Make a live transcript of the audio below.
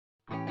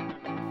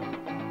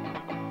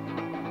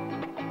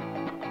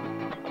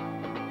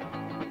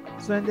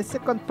So in the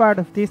second part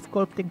of this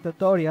sculpting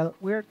tutorial,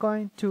 we're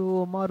going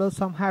to model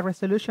some high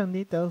resolution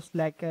details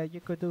like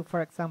you could do,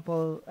 for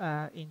example,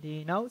 in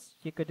the nose,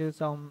 you could do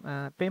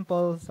some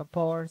pimples, some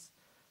pores,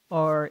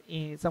 or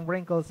some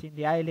wrinkles in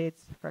the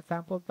eyelids, for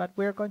example, but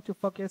we're going to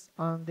focus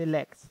on the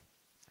legs.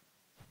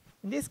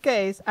 In this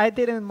case, I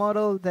didn't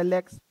model the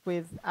legs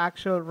with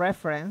actual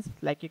reference.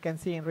 Like you can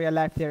see in real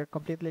life, they're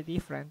completely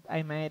different.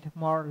 I made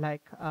more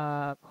like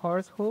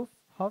horse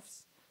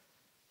hoofs.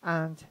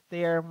 And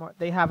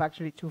they have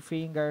actually 2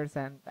 fingers,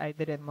 and I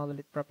didn't model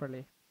it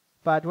properly.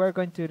 But we're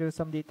going to do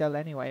some detail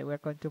anyway. We're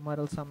going to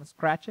model some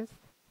scratches.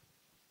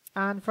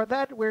 And for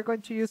that, we're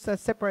going to use a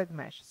separate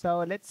mesh.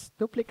 So let's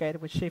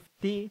duplicate with Shift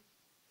D.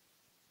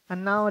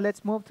 And now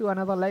let's move to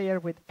another layer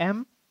with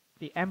M,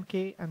 the M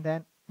key, and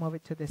then move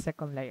it to the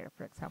second layer,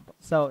 for example.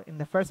 So in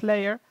the first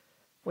layer,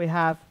 we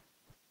have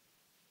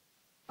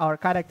our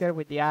character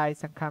with the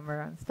eyes and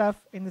camera and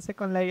stuff. In the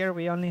second layer,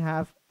 we only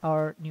have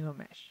our new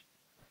mesh.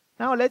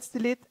 Now let's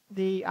delete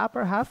the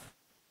upper half.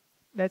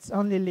 Let's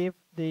only leave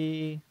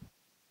the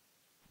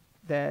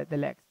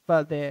legs,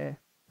 well, the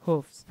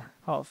hoofs.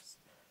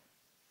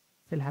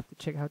 Still have to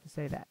check how to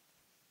say that,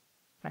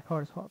 like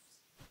horse hoofs.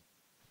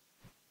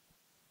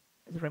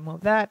 Let's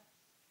remove that.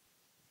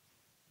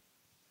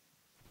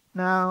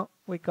 Now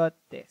we got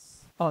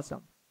this.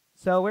 Awesome.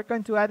 So we're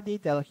going to add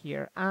detail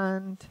here,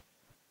 and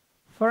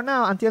for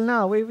now, until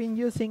now, we've been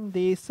using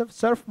the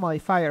surf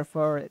modifier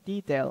for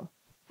detail,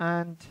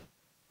 and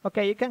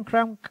okay, you can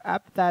crank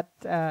up that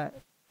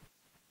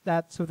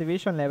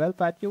subdivision level,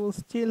 but you will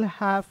still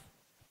have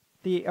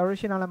the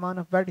original amount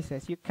of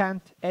vertices. You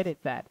can't edit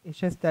that. It's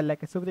just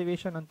like a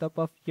subdivision on top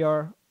of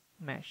your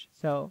mesh.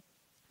 So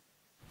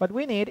what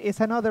we need is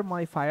another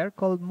modifier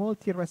called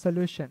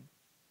multi-resolution.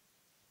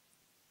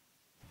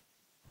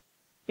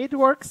 It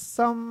works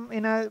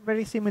in a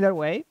very similar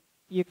way.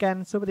 You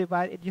can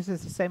subdivide. It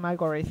uses the same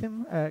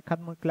algorithm,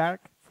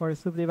 Catmull-Clark, for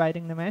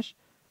subdividing the mesh.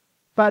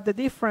 But the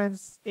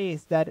difference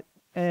is that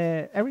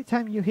every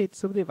time you hit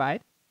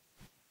subdivide,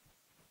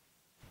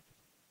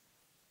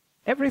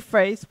 every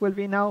face will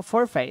be now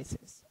 4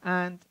 faces,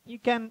 and you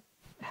can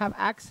have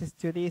access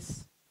to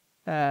this.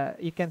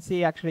 You can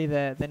see actually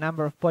the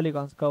number of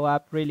polygons go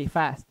up really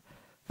fast.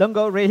 Don't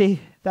go really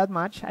that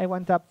much. I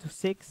went up to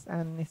 6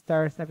 and it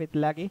starts a bit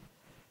laggy.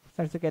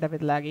 Starts to get a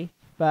bit laggy,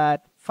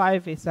 but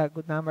 5 is a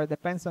good number.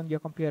 Depends on your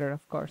computer,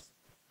 of course.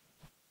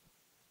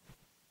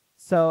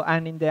 So,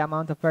 and in the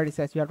amount of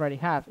vertices you already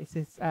have,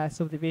 it's a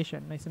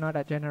subdivision, it's not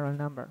a general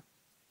number.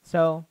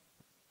 So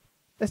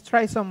let's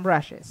try some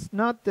brushes.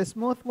 Not the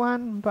smooth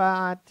one,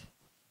 but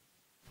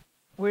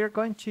we're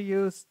going to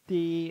use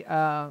the,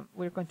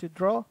 we're going to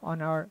draw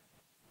on our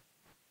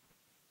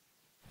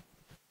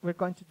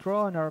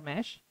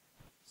mesh.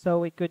 So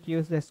we could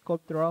use the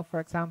sculpt draw, for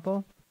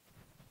example,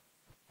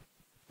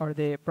 or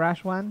the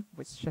brush one,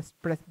 which just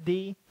press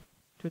D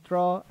to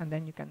draw, and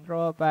then you can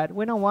draw, but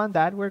we don't want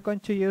that. We're going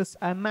to use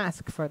a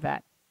mask for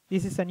that.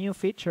 This is a new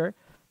feature.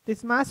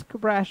 This mask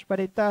brush, what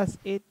it does,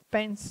 it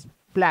paints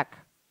black.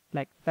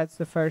 Like, that's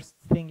the first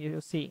thing you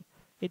see.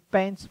 It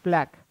paints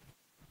black.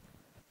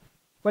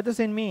 What does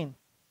it mean?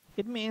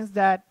 It means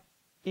that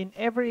in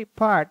every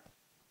part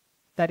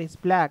that is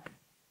black,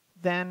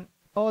 then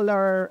all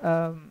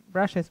our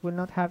brushes will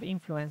not have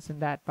influence in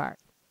that part.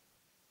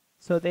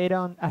 So they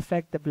don't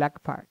affect the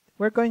black part.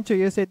 We're going to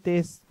use it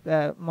in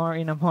a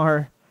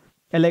more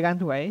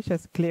elegant way.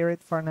 Just clear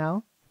it for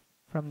now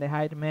from the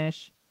hide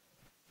mesh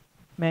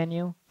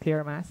menu,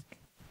 clear mask.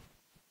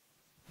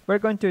 We're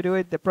going to do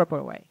it the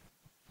proper way.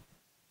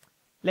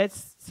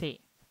 Let's see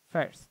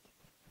first.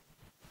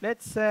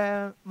 Let's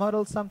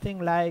model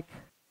something like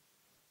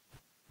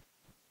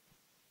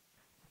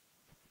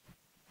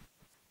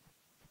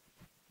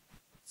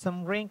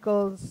some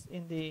wrinkles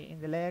in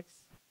the legs,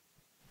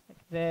 like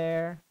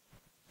there.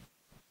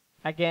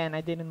 Again, I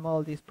didn't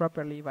model this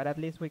properly, but at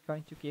least we're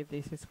going to give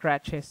these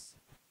scratches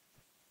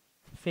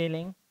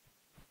feeling,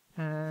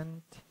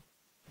 and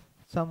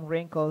some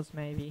wrinkles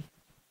maybe.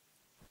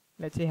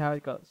 Let's see how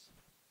it goes.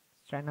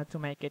 Try not to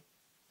make it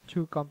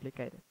too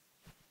complicated.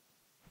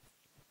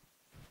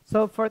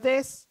 So for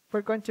this,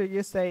 we're going to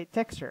use a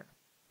texture.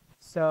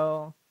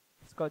 So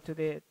let's go to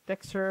the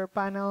texture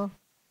panel,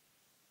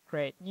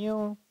 create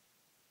new.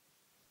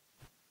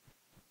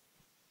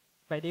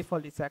 By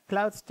default, it's a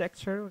clouds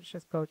texture. We'll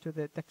just go to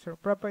the texture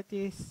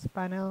properties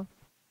panel.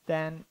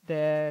 Then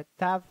the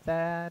tab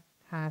that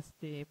has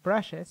the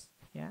brushes.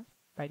 Yeah,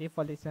 by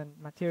default, it's in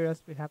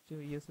materials. We have to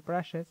use the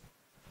brushes.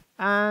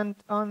 And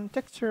on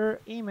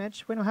texture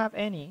image, we don't have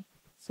any.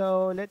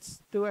 So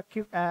let's do a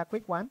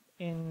quick one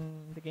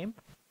in the GIMP.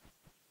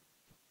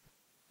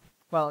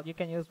 Well, you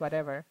can use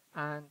whatever.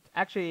 And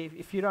actually,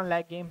 if you don't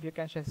like GIMP, you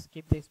can just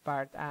skip this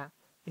part.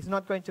 It's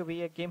not going to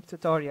be a GIMP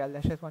tutorial.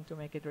 I just want to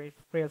make it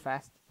real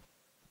fast.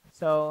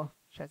 So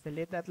just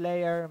delete that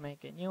layer,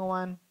 make a new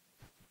one.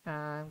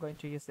 I'm going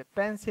to use the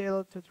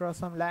pencil to draw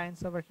some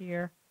lines over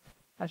here.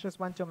 I just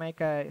want to make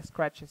a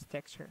scratches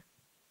texture.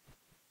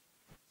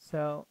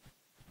 So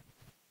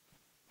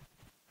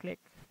click,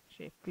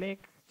 shift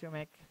click to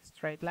make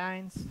straight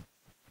lines.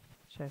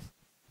 just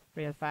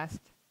real fast.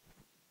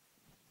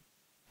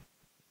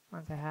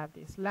 Once I have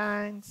these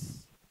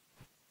lines,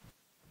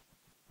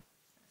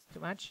 that's too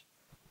much.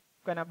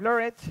 I'm gonna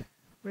blur it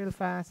real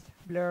fast.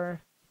 Blur,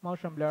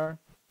 motion blur.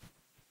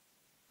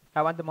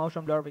 I want the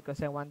motion blur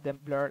because I want them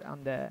blurred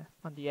on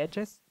the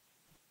edges.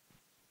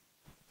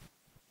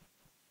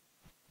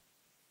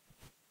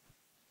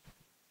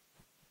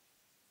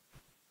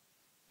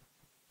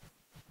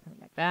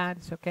 Something like that.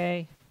 It's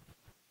okay.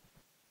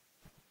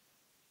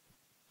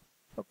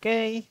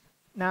 Okay.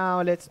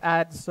 Now let's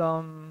add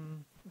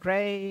some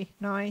gray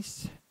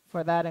noise.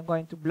 For that, I'm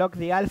going to block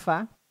the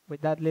alpha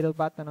with that little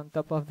button on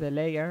top of the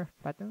layer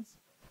buttons.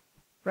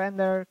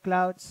 Render,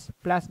 clouds,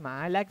 plasma.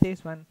 I like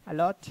this one a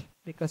lot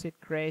because it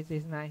creates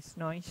this nice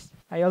noise.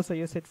 I also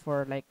use it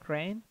for like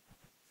grain,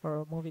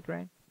 for movie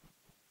grain.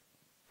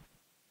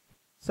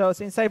 So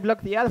since I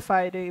block the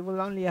alpha, it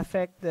will only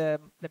affect the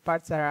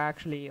parts that are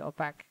actually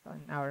opaque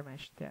on our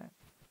mesh there.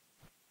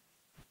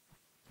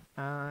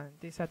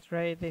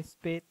 Desaturate this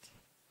bit.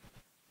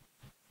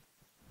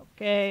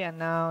 Okay, and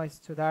now it's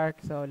too dark,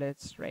 so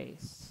let's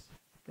raise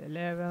the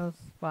levels.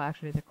 Well,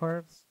 actually the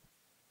curves.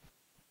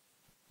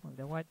 On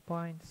the white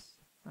points,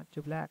 not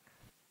too black.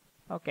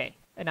 Okay,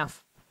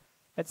 enough.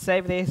 Let's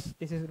save this.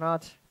 This is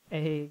not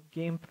a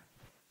GIMP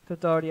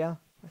tutorial.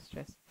 It's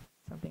just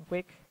something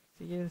quick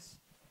to use.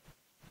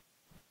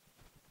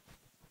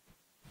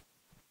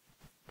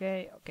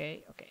 Okay.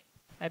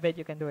 I bet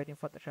you can do it in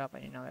Photoshop,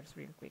 and you know that's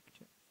real quick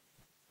too.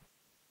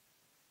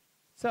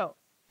 So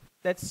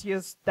let's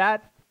use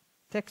that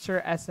texture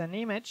as an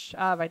image.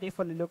 By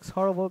default, it looks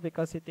horrible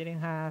because it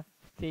didn't have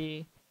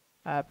the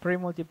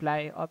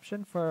pre-multiply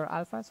option for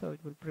alpha, so it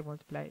will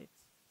pre-multiply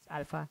its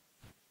alpha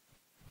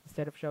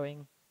instead of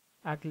showing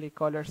ugly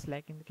colors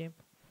like in the GIMP.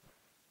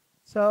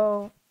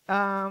 So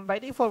by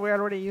default, we're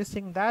already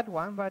using that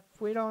one, but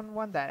we don't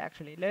want that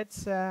actually.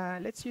 Let's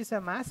use a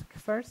mask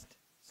first.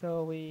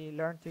 So we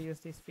learn to use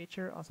this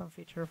feature, awesome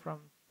feature from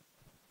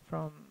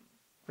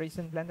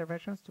recent Blender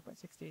versions,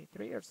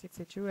 2.63 or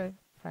 62, if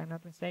I'm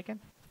not mistaken.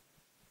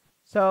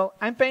 So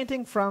I'm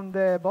painting from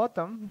the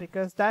bottom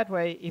because that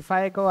way, if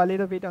I go a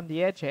little bit on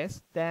the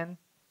edges, then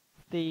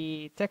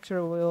the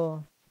texture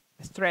will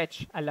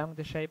stretch along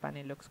the shape and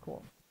it looks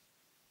cool.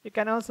 You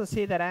can also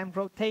see that I'm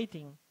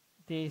rotating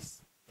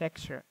this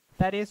texture.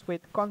 That is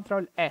with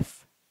Control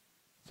F.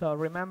 So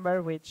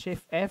remember, with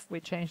Shift F, we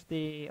change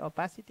the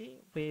opacity.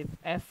 With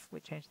F, we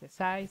change the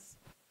size,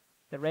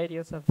 the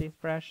radius of this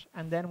brush.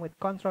 And then with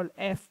Control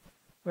F,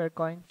 we're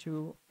going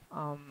to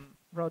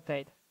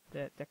rotate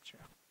the texture.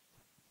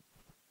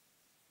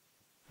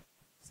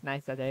 It's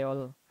nice that they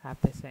all have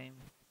the same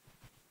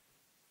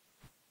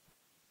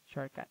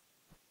shortcut.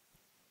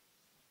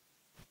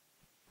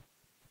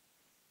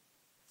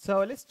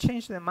 So let's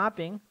change the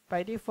mapping.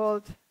 By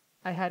default,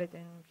 I had it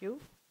in view,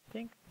 I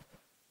think.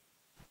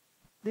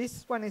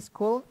 This one is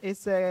cool.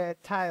 It's a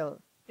tile.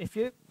 If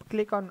you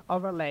click on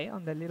overlay,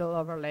 on the little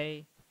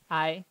overlay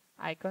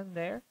icon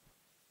there,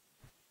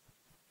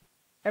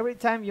 every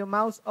time you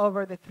mouse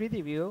over the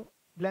 3D view,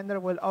 Blender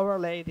will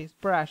overlay this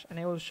brush and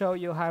it will show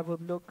you how it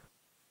would look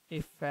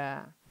if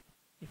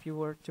you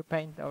were to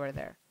paint over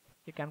there.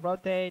 You can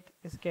rotate,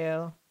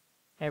 scale,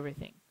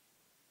 everything.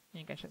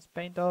 You can just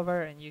paint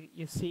over and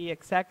you see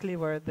exactly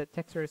where the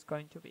texture is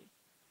going to be,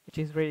 which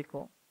is really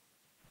cool.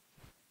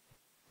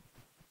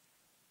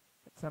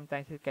 But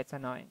sometimes it gets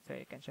annoying, so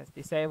you can just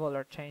disable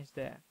or change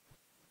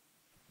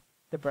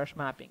the brush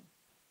mapping.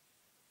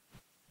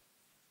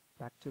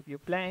 Back to view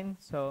plane,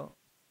 so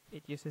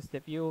it uses the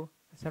view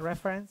as a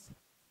reference.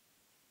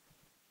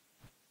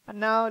 And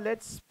now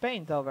let's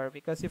paint over,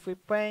 because if we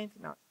paint,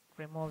 no,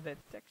 remove the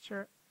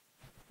texture.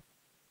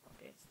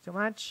 Okay, it's too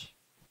much.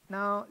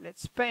 Now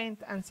let's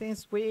paint, and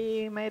since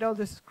we made all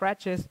the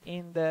scratches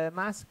in the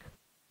mask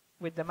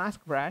with the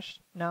mask brush,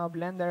 now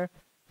Blender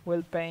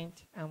will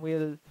paint and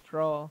will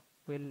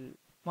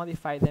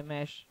modify the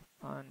mesh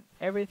on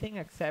everything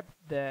except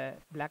the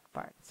black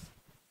parts.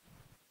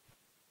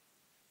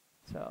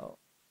 So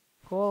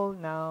cool.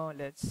 Now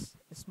let's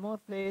smooth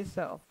this.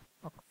 So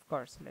of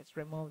course, let's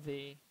remove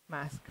the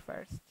mask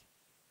first.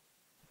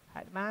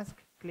 Hide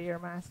mask, clear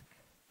mask.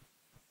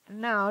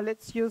 And now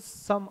let's use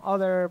some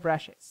other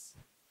brushes,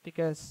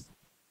 because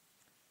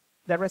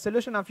the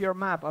resolution of your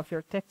map, of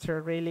your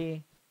texture,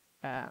 really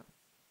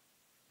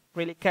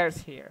cares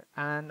here.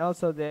 And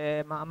also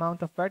the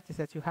amount of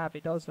vertices you have,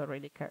 it also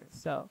really cares.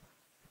 So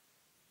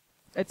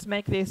let's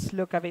make this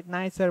look a bit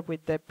nicer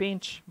with the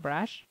pinch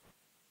brush.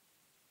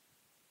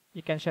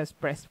 You can just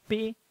press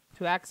P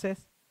to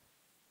access.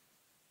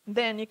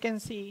 Then you can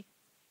see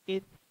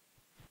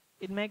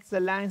it makes the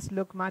lines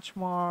look much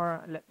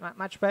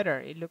better.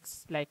 It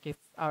looks like if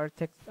our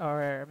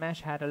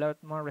mesh had a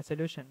lot more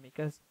resolution,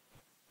 because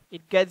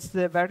it gets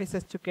the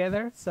vertices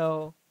together,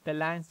 so the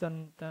lines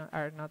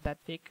are not that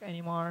thick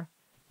anymore,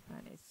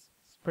 and it's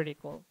pretty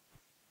cool.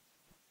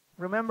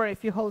 Remember,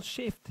 if you hold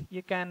Shift,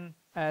 you can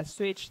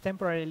switch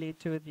temporarily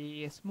to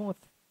the smooth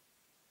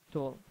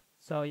tool.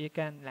 So you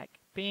can like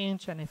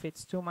pinch, and if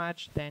it's too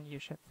much, then you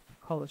should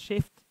hold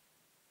Shift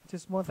to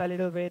smooth a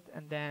little bit,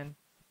 and then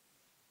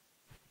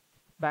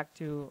back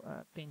to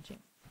pinching.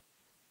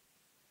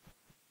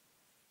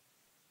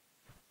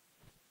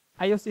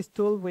 I use this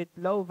tool with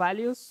low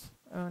values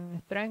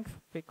on strength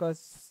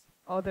because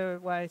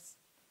otherwise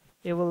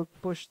it will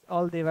push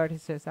all the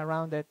vertices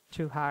around it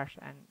too harsh,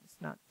 and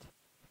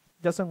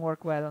doesn't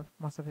work well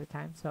most of the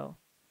time. So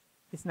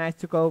it's nice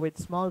to go with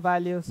small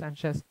values and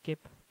just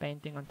keep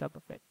painting on top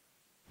of it.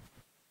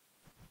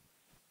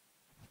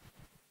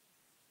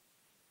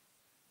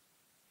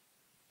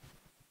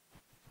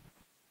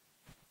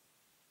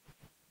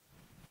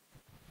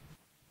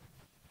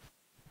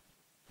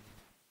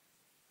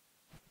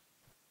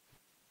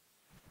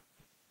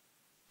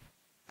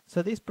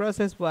 So this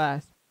process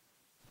was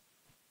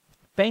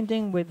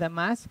painting with the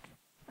mask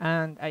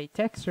and a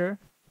texture,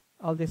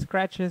 all the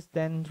scratches,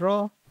 then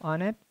draw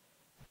on it,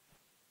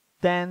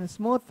 then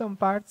smooth some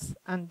parts,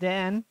 and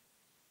then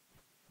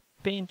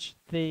pinch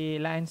the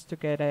lines to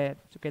get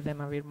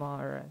them a bit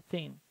more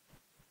thin.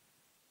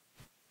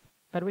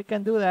 But we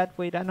can do that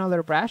with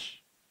another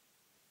brush.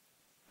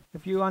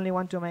 If you only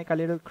want to make a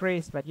little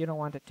crease but you don't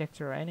want a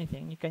texture or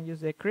anything, you can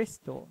use the crease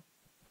tool,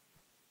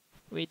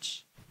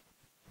 which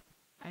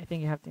I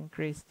think you have to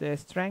increase the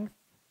strength.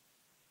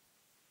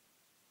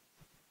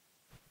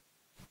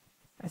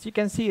 As you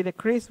can see, the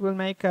crease will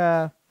make,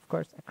 of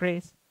course, a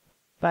crease,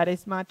 but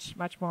it's much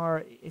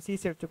more, it's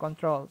easier to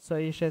control. So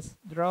you just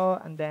draw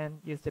and then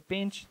use the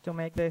pinch to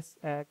make this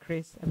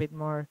crease a bit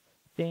more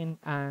thin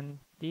and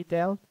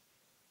detailed.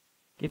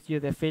 Gives you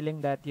the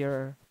feeling that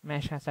your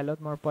mesh has a lot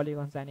more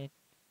polygons than it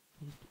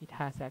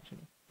has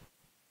actually.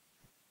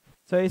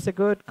 So it's a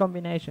good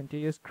combination to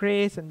use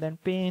crease and then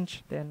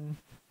pinch, then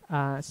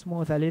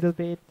smooth a little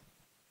bit.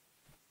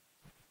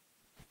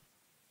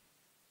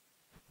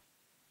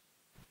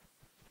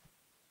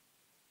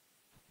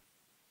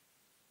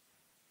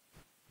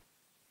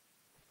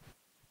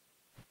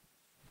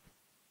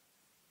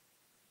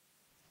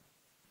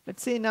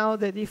 Let's see now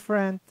the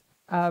different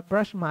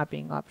brush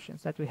mapping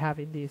options that we have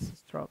in this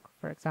stroke.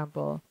 For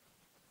example,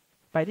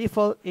 by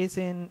default is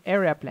in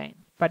area plane.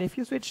 But if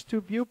you switch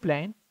to view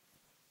plane,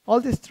 all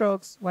the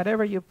strokes,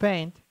 whatever you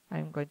paint,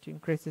 I'm going to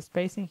increase the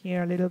spacing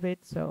here a little bit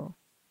so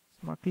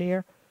it's more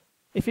clear.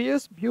 If you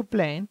use view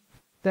plane,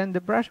 then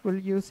the brush will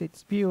use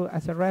its view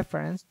as a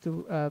reference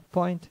to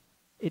point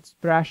its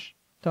brush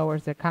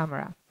towards the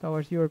camera,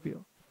 towards your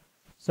view.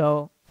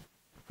 So,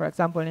 for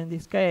example, in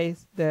this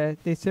case, the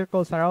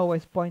circles are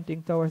always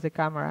pointing towards the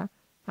camera,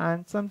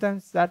 and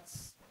sometimes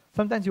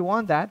you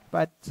want that,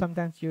 but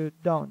sometimes you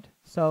don't.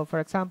 So, for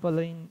example,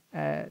 in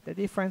the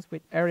difference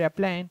with area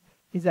plane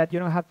is that you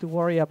don't have to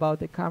worry about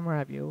the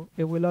camera view.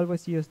 It will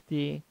always use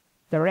the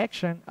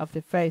direction of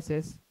the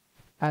faces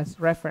as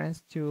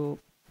reference to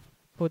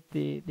put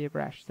the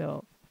brush.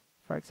 So,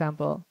 for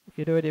example, if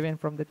you do it even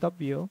from the top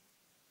view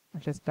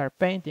and just start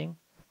painting,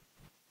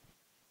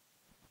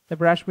 the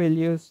brush will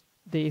use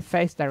the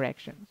face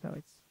direction, so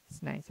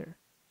it's nicer.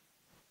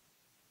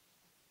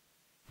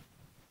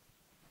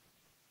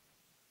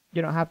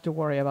 You don't have to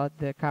worry about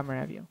the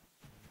camera view.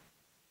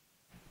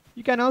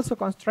 You can also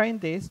constrain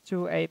this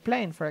to a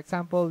plane, for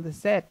example, the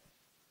Z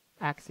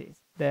axis,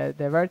 the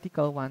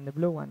vertical one, the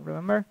blue one,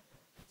 remember?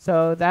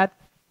 So that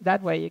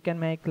way you can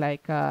make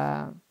like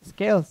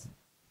scales.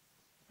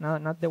 No,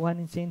 not the one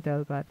in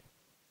Sintel, but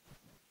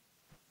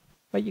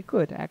you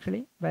could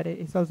actually, but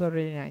it's also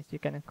really nice. You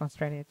can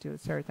constrain it to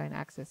certain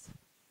axes.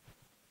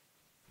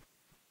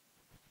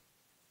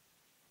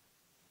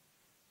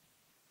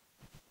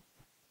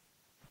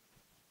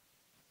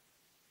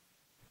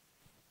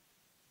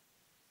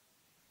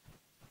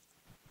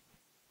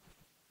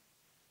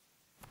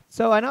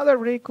 So another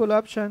really cool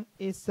option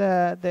is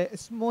the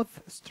smooth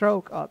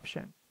stroke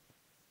option.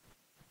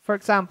 For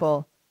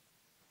example,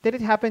 did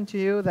it happen to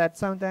you that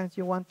sometimes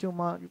you want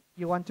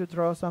to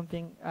draw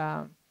something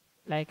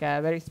like a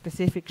very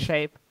specific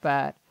shape,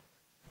 but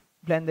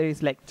Blender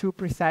is like too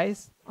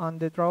precise on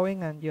the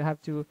drawing and you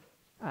have to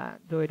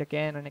do it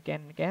again and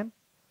again and again?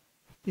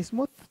 The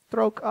smooth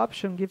stroke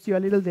option gives you a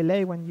little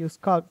delay when you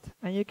sculpt,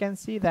 and you can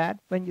see that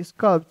when you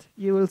sculpt,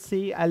 you will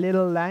see a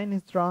little line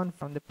is drawn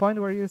from the point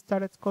where you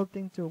started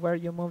sculpting to where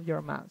you move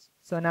your mouse.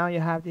 So now you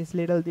have this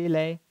little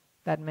delay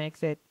that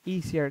makes it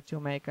easier to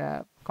make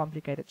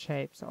complicated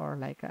shapes or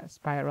like a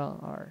spiral.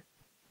 Or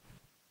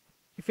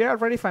if you're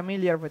already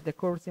familiar with the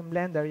curves in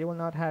Blender, you will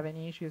not have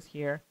any issues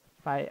here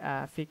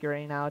by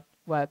figuring out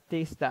what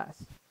this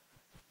does.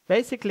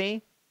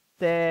 Basically,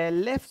 the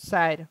left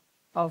side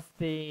of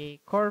the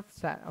curve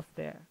side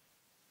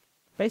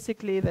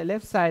the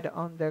left side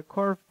on the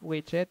curve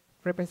widget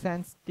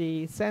represents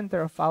the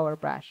center of our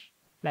brush,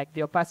 like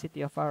the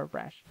opacity of our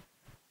brush,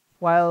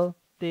 while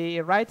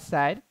the right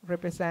side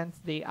represents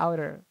the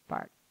outer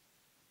part.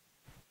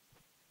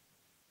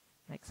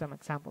 Make some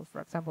examples.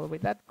 For example,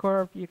 with that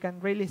curve, you can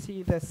really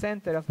see the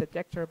center of the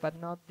texture, but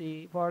not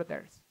the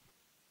borders.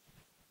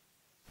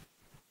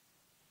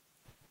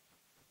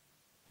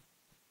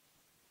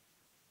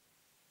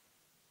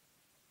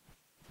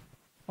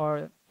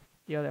 Or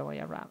the other way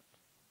around.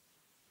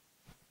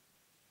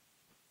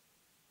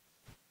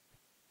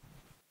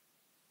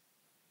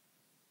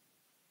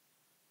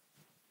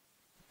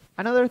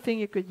 Another thing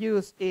you could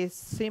use is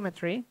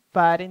symmetry,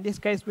 but in this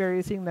case we're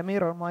using the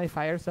mirror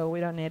modifier, so we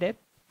don't need it.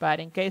 But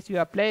in case you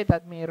apply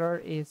that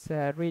mirror, it's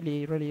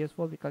really, really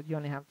useful because you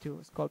only have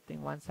to sculpt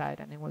in one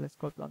side and it will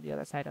sculpt on the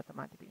other side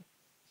automatically,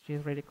 which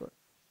is really good.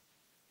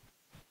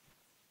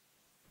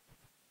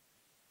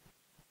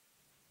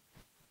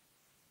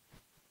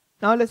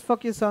 Now let's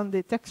focus on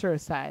the texture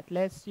side.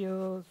 Let's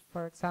use,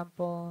 for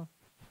example,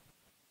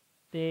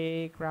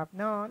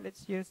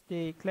 let's use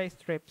the clay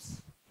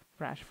strips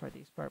brush for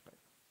this purpose.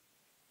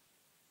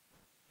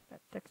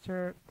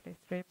 Texture, clay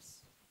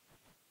strips.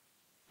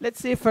 Let's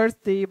see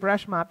first the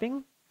brush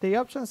mapping. The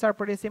options are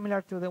pretty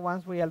similar to the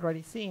ones we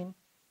already seen,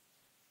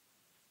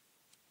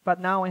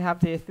 but now we have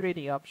the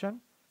 3D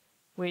option,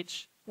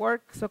 which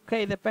works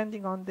okay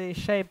depending on the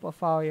shape of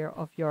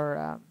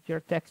your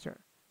texture.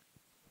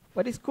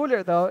 What is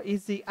cooler though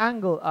is the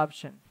angle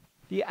option.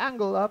 The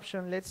angle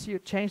option lets you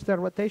change the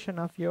rotation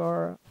of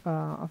your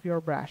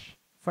brush.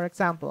 For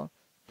example,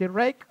 the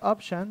rake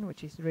option,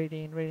 which is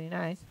really, really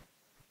nice,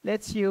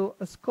 lets you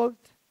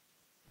sculpt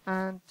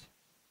and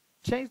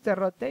change the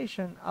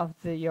rotation of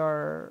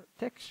your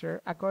texture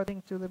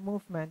according to the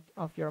movement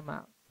of your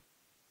mouse.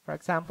 For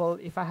example,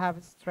 if I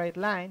have straight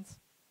lines,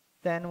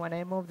 then when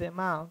I move the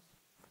mouse,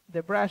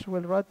 the brush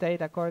will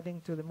rotate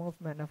according to the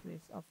movement of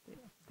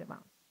the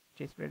mouse,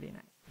 which is really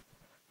nice.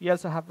 We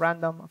also have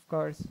random, of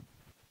course,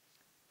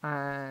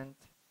 and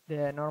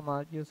the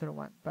normal user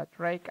one. But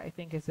rake, I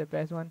think, is the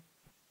best one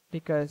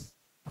because,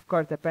 of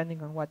course,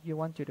 depending on what you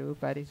want to do,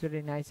 but it's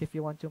really nice if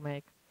you want to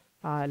make,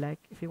 like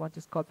if you want to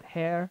sculpt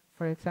hair,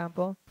 for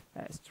example,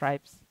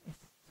 stripes. It's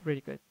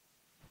really good.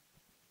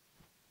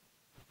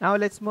 Now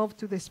let's move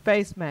to the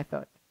space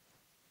method.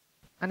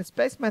 And a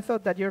space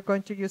method that you're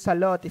going to use a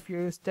lot if you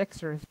use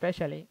texture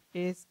especially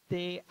is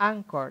the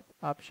anchored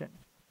option.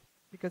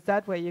 Because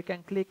that way you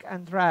can click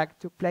and drag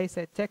to place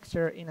a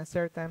texture in a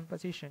certain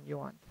position you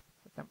want.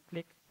 So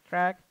click,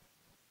 drag,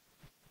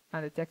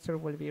 and the texture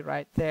will be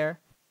right there,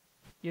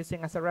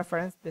 using as a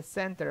reference the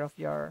center of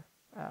your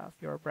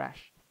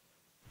brush.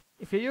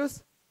 If you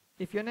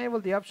enable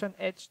the option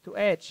edge to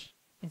edge,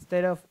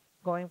 instead of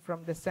going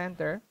from the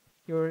center,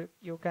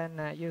 you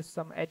can use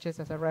some edges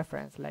as a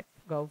reference, like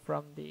go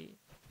from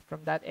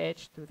that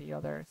edge to the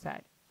other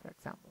side, for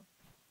example,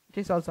 which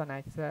is also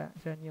nice.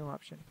 It's a new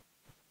option.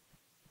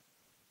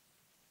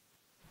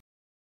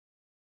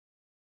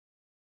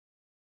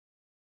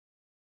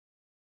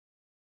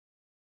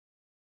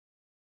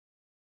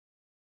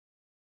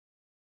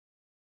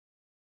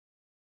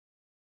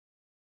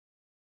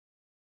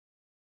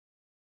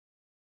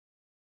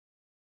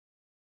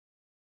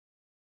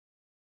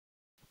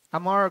 A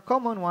more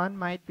common one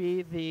might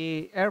be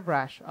the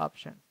airbrush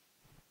option,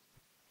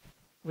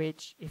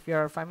 which if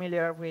you're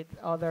familiar with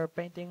other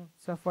painting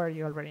software,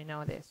 you already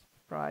know this,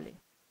 probably.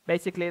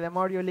 Basically, the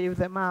more you leave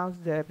the mouse,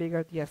 the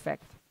bigger the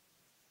effect.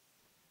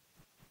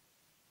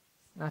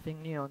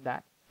 Nothing new on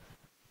that.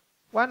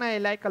 One I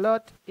like a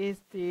lot is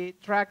the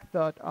drag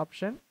dot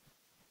option,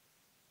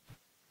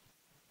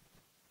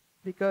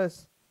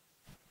 because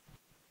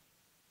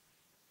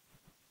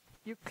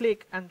you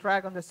click and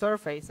drag on the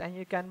surface and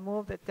you can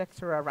move the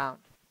texture around.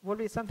 It will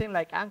be something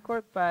like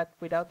anchored, but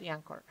without the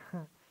anchor.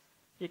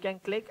 You can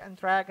click and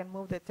drag and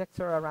move the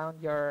texture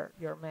around your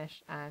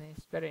mesh, and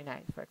it's very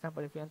nice. For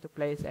example, if you want to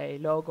place a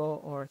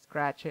logo or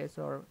scratches,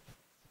 or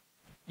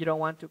you don't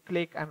want to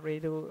click and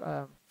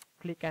redo,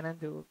 click and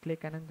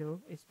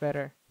undo, it's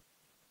better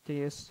to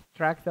use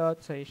drag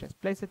dot, so you just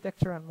place the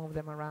texture and move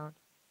them around.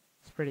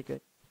 It's pretty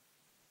good.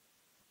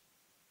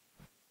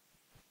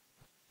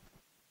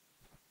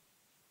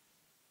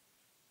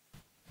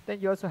 Then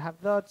you also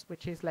have dots,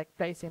 which is like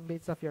placing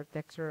bits of your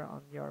texture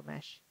on your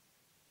mesh.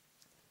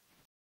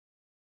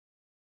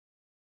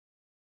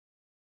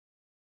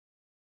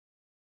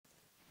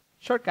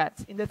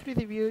 Shortcuts. In the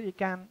 3D view, you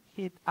can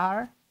hit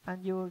R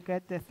and you will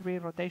get the 3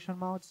 rotation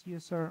modes: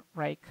 user,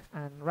 rake,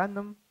 and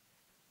random.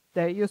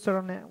 The user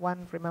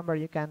one, remember,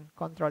 you can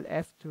Control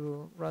F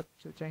to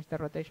change the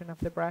rotation of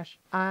the brush.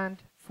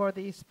 And for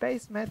the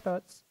space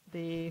methods,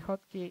 the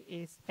hotkey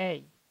is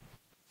A.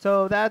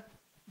 So that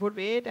would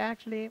be it,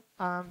 actually.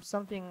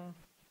 Something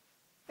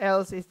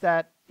else is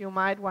that you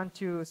might want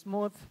to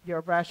smooth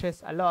your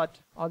brushes a lot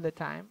all the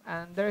time,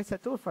 and there is a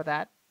tool for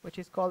that, which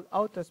is called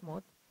Auto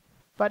Smooth,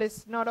 but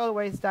it's not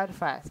always that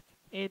fast.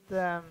 It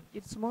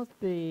smooths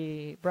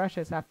the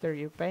brushes after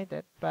you paint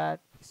it,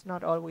 but it's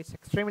not always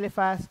extremely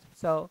fast,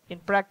 so in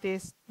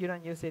practice you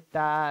don't use it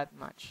that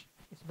much.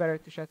 It's better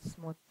to just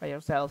smooth by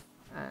yourself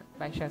and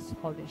by just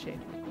holding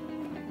shift.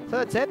 So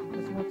that's it.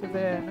 Let's move to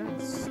the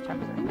next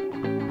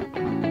chapter.